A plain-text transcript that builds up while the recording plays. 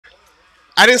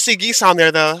I didn't see Geese on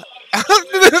there though.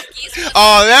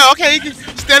 Oh, yeah, okay. You can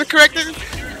stand corrected.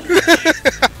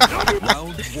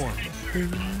 Round one.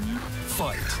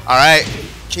 Fight. All right,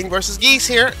 King versus Geese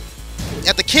here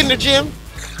at the Kinder Gym.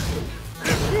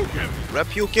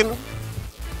 Repukin.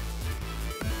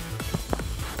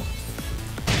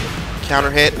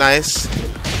 Counter hit, nice.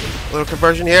 Little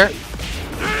conversion here.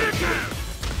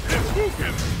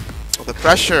 Oh, the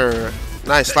pressure,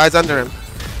 nice. Slides under him.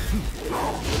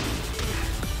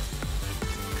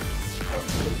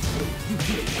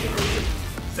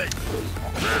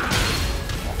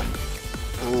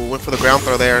 Ooh, went for the ground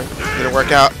throw there. Didn't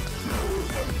work out.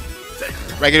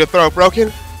 Regular throw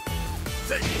broken.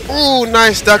 Ooh,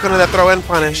 nice duck under that throw and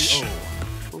punish.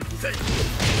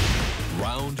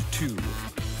 Round two.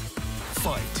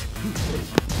 Fight.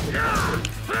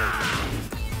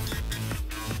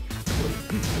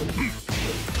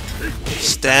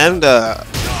 Stand up.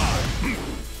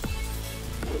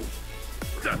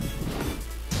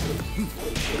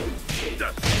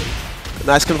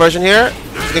 Nice conversion here.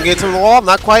 He's gonna get to the wall.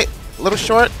 Not quite. A little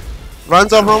short.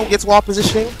 Runs on home. Gets wall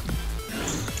positioning.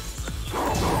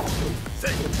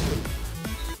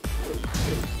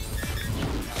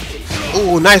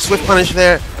 Ooh, nice whip punish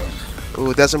there.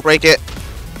 Ooh, doesn't break it.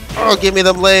 Oh, give me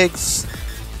them legs.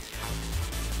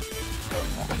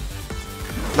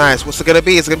 Nice. What's it gonna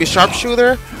be? Is it gonna be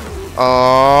sharpshooter?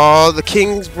 Oh, the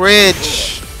King's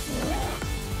Bridge.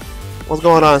 What's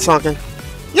going on, Sonkin?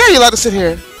 Yeah, you're allowed to sit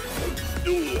here.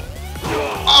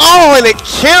 Oh, and it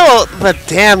killed the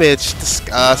damage.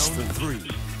 Disgusting. Round three.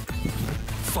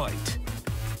 Fight.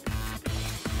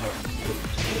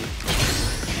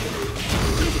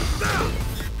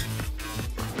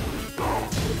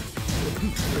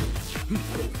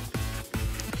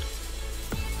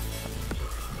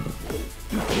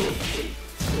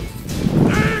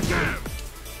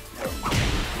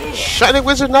 Shining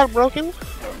Wizard not broken.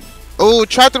 Oh,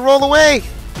 tried to roll away.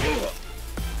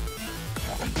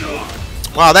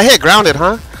 Wow, that hit grounded,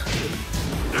 huh?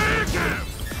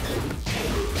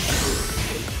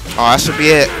 Oh, that should be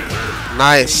it.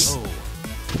 Nice.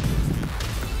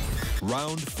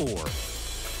 Round four.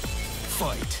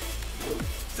 Fight.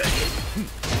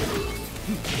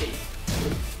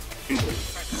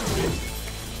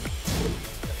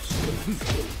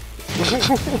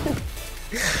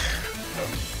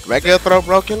 Regular throw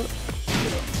broken.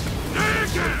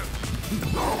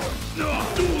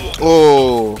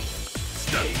 Oh.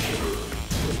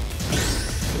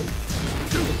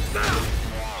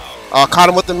 Oh, caught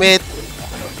him with the mid.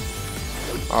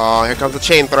 Oh, here comes the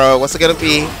chain throw. What's it gonna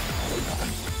be?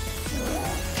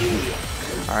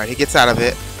 Alright, he gets out of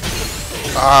it.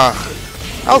 Ah,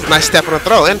 that was a nice step on the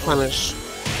throw and punish.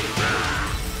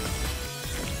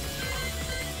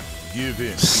 Give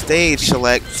in. Stage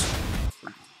select.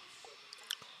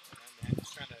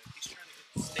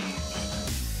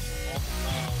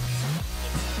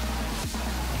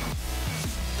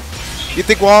 You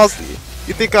think Walls?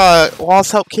 You think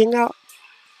Walls help King out?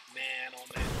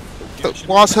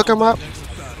 Walls hook him up.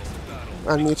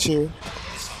 Unmute you.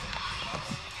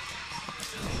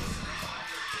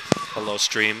 Hello,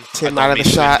 stream. Tim I out don't of the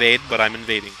mean to shot. invade, but I'm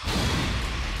invading.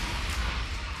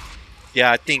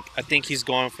 Yeah, I think he's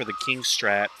going for the king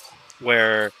strat,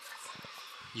 where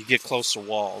you get close to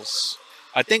Walls.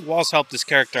 I think Walls helped this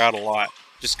character out a lot,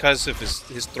 just because of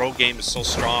his throw game is so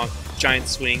strong. Giant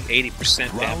swing,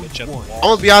 80% damage at the wall. I'm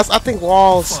gonna be honest. I think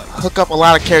Walls hook up a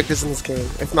lot of characters in this game,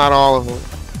 if not all of them.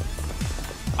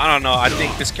 I don't know. I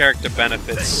think this character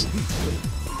benefits.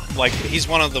 Like, he's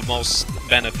one of the most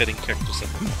benefiting characters in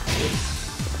the game.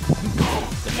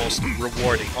 The most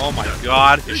rewarding. Oh my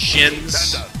god, his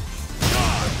shins.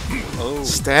 Oh.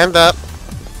 Stand up.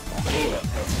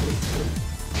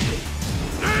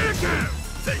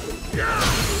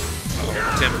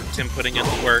 Oh, Tim putting in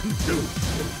the work.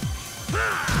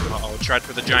 Uh-oh, tried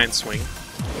for the giant swing.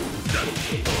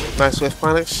 Nice whiff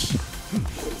punish.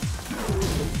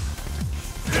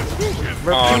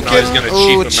 Oh no, he's gonna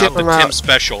Ooh, cheap him out with Tim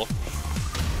special.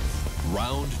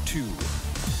 Round two.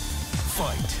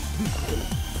 Fight.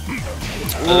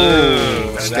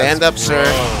 Ooh, stand up, sir.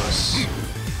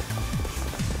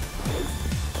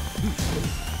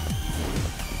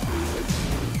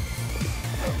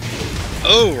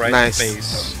 Oh, right nice. in the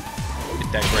face.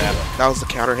 Hit that grab. That was the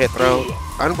counter hit throw.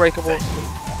 Unbreakable.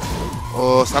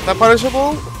 Oh, it's not that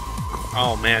punishable.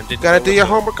 Oh man, didn't Gotta go do with your it.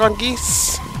 homework on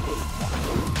Geese.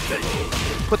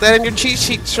 Put that in your cheat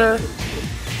sheet, sir.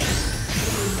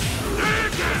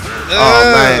 Oh,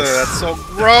 nice. That's so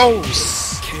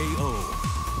gross. KO.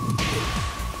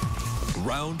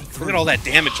 Round three. Look at all that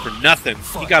damage for nothing.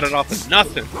 He got it off of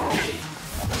nothing.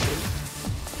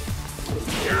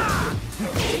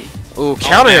 Ooh,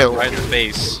 counter man, hit. right in the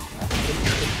face.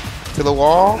 To the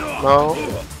wall. No.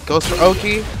 Goes for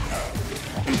Oki.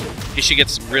 He should get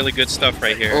some really good stuff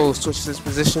right here. Oh, switches his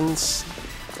positions.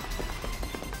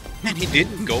 Man, he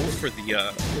didn't go for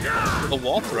the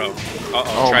wall throw. Uh-oh,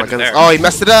 Oh tried my it goodness. there. Oh, he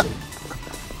messed it up.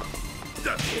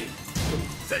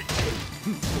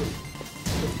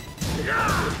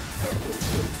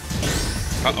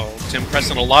 Uh-oh, Tim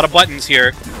pressing a lot of buttons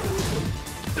here.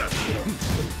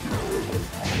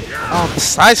 Oh, the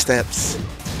side steps.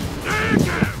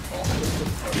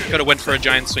 Could have went for a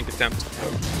giant swing attempt.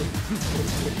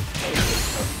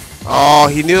 Oh,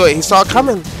 he knew it. He saw it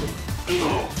coming.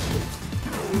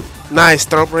 Nice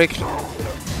throw break.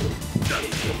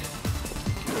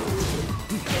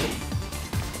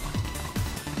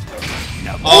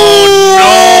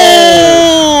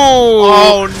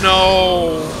 Oh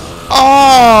no!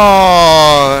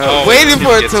 Oh, waiting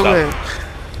for it gets to up. win.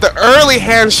 The early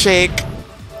handshake.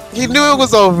 He knew it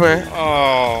was over.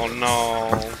 Oh no!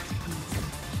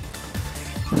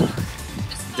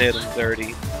 Did him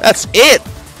dirty. That's it.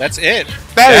 That's it.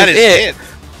 That is it.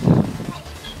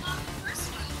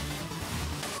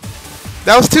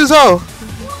 That was 2-0.